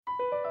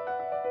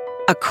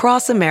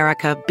Across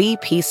America,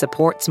 BP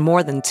supports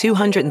more than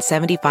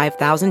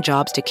 275,000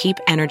 jobs to keep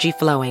energy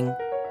flowing.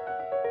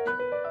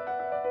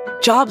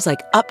 Jobs like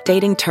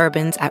updating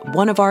turbines at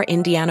one of our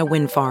Indiana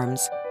wind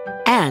farms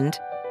and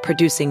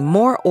producing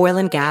more oil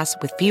and gas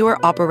with fewer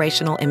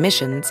operational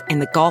emissions in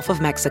the Gulf of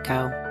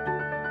Mexico.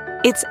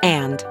 It's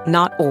and,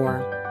 not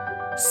or.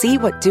 See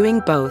what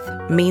doing both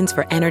means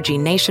for energy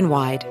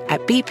nationwide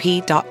at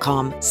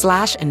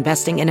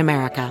bp.com/investing in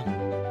America.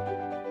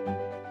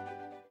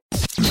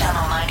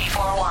 Channel 94.1.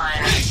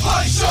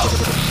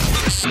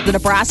 The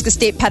Nebraska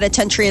State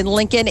Penitentiary in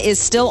Lincoln is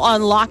still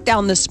on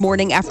lockdown this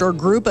morning after a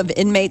group of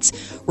inmates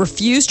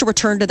refused to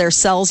return to their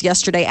cells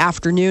yesterday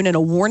afternoon, and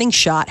a warning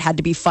shot had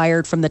to be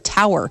fired from the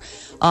tower.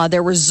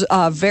 There was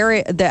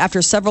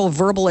after several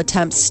verbal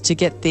attempts to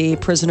get the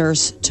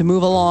prisoners to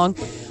move along.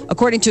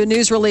 According to a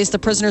news release, the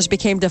prisoners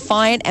became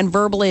defiant and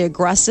verbally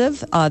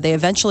aggressive. They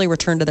eventually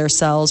returned to their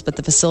cells, but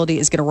the facility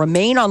is going to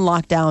remain on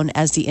lockdown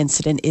as the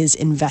incident is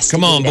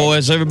investigated. Come on,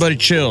 boys. Everybody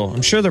chill.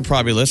 I'm sure they're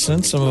probably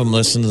listening. Some of them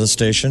listen to the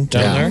station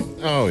down there.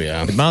 Oh,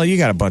 yeah. Molly, you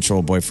got a bunch of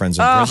old boyfriends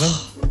in prison.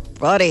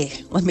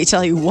 Buddy, let me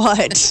tell you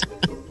what.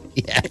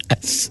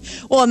 Yes.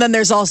 Well, and then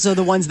there's also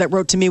the ones that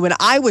wrote to me when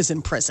I was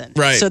in prison.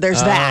 Right. So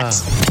there's that.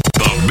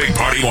 The Big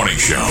Party Morning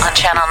Show. On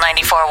Channel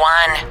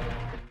 94.1.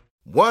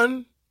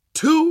 1,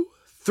 2,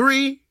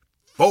 3,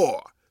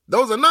 4.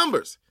 Those are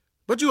numbers.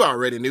 But you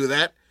already knew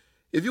that.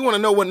 If you want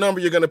to know what number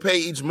you're going to pay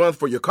each month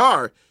for your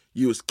car,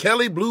 use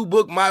Kelley Blue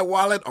Book My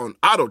Wallet on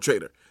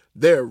AutoTrader.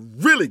 They're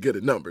really good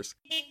at numbers.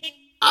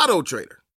 AutoTrader.